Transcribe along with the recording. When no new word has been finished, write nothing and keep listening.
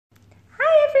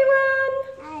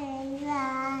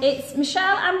it's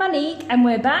Michelle and Monique and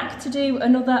we're back to do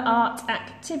another art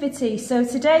activity. So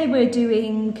today we're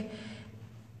doing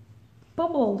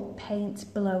bubble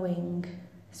paint blowing.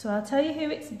 So I'll tell you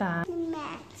who it's by.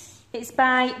 It's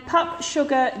by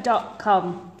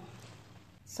popsugar.com.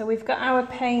 So we've got our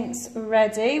paints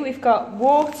ready. We've got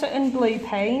water and blue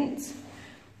paint,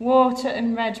 water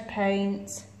and red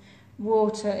paint,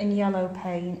 water and yellow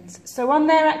paint. So on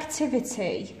their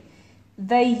activity,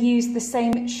 they use the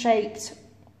same shaped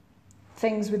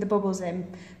things with the bubbles in,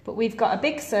 but we've got a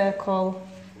big circle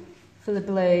for the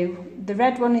blue, the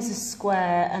red one is a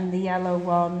square and the yellow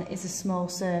one is a small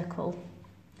circle.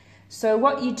 So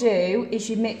what you do is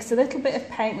you mix a little bit of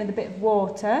paint with a bit of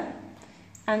water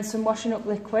and some washing up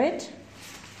liquid,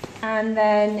 and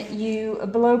then you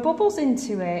blow bubbles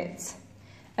into it.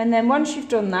 And then once you've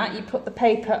done that, you put the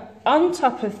paper on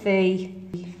top of the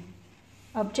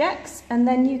objects and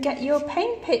then you get your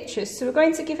paint pictures. So we're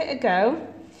going to give it a go.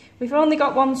 We've only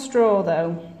got one straw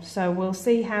though, so we'll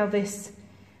see how this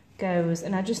goes.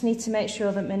 And I just need to make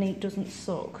sure that Monique doesn't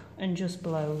suck and just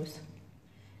blows.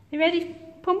 You ready,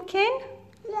 Pumpkin?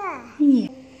 Yeah. Yeah.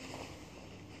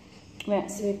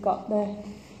 Right, so we've got the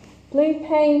blue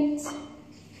paint,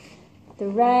 the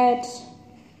red,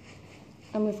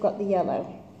 and we've got the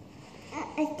yellow.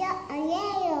 I've got a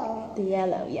yellow. The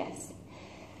yellow, yes.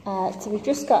 So we've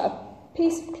just got a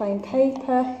piece of plain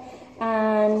paper,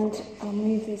 and I'll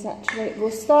move these actually.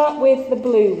 We'll start with the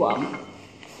blue one.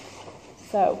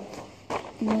 So,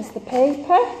 there's the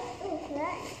paper.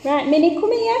 Right, Minnie,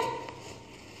 come here.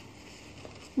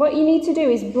 What you need to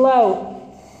do is blow.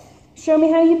 Show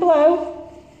me how you blow.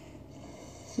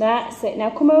 That's it. Now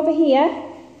come over here.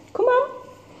 Come on.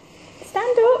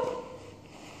 Stand up.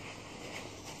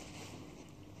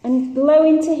 And blow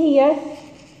into here.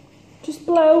 Just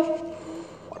blow.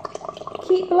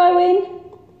 Keep blowing.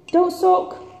 Don't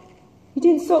suck. You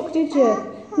didn't suck, did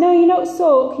you? No, you don't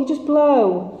suck. You just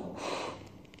blow.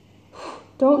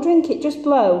 Don't drink it. Just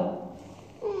blow.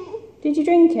 Did you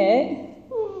drink it?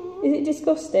 Is it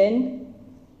disgusting?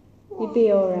 You'd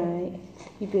be alright.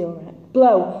 You'd be alright.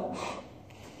 Blow.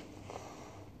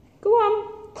 Go on.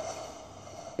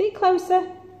 Be closer.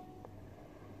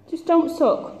 Just don't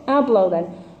suck. I'll blow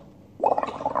then.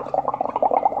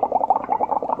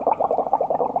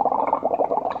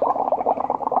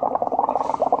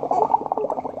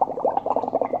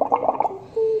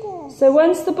 So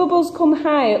once the bubbles come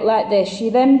high like this,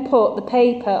 you then put the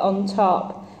paper on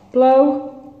top. Blow.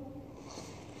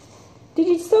 Did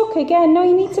you suck again? No,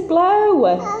 you need to blow.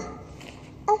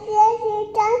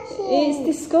 It's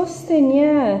disgusting,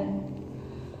 yeah.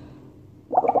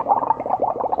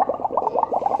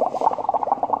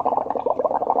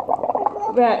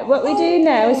 Right, what we do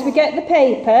now is we get the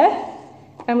paper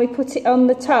and we put it on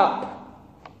the top.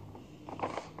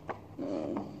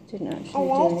 Didn't actually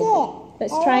do anything.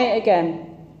 Let's try it again.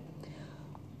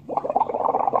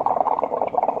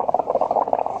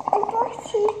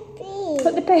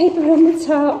 Put the paper on the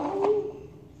top.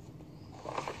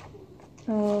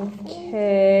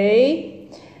 Okay.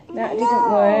 That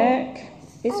didn't work.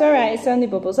 It's alright, it's only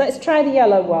bubbles. Let's try the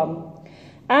yellow one.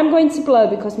 I'm going to blow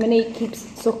because Monique keeps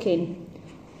sucking.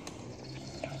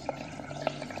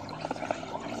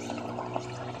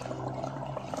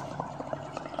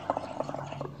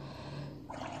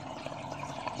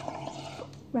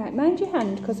 Right, mind your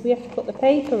hand because we have to put the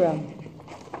paper on.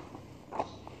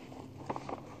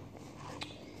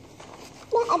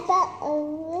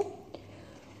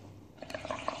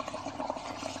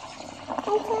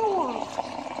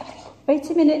 Wait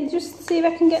a minute, just see if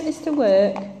I can get this to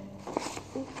work.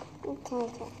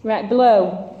 Right,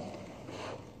 blow.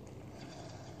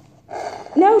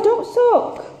 No, don't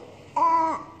suck.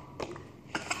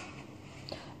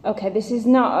 Okay, this is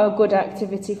not a good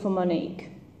activity for Monique.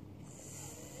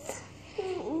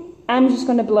 I'm just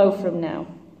going to blow from now.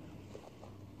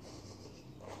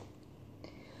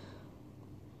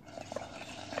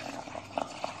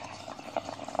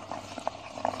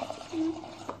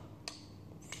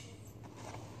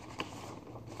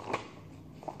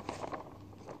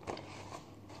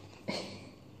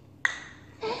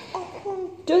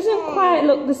 Doesn't quite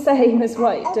look the same as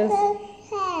what it does.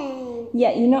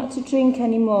 Yeah, you're not to drink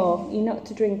anymore. You're not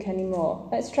to drink anymore.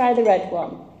 Let's try the red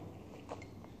one.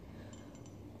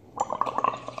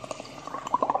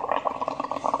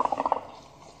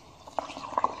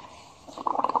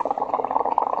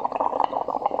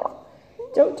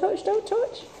 Don't touch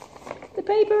the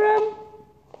paper on.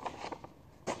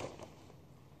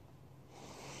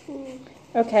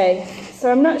 Okay,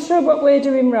 so I'm not sure what we're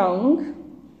doing wrong.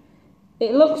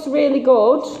 It looks really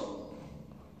good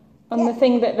on the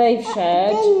thing that they've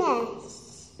shared.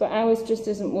 but ours just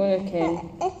isn't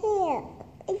working. Here,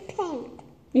 it's pink.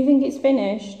 You think it's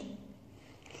finished?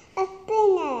 It's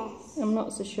finished. I'm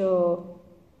not so sure.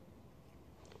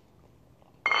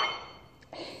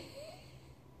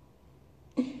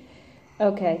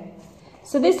 Okay,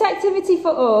 so this activity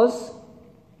for us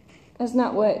has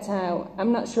not worked out.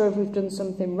 I'm not sure if we've done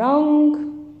something wrong.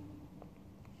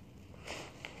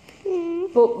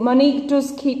 But Monique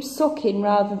does keep sucking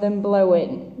rather than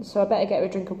blowing, so I better get her a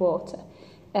drink of water.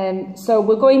 So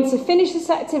we're going to finish this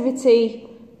activity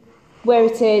where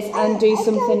it is and do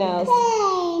something else.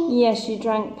 Paint. Yes, you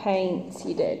drank paint,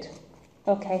 you did.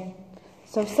 Okay,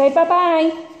 so say bye-bye.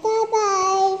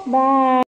 Bye-bye. Bye.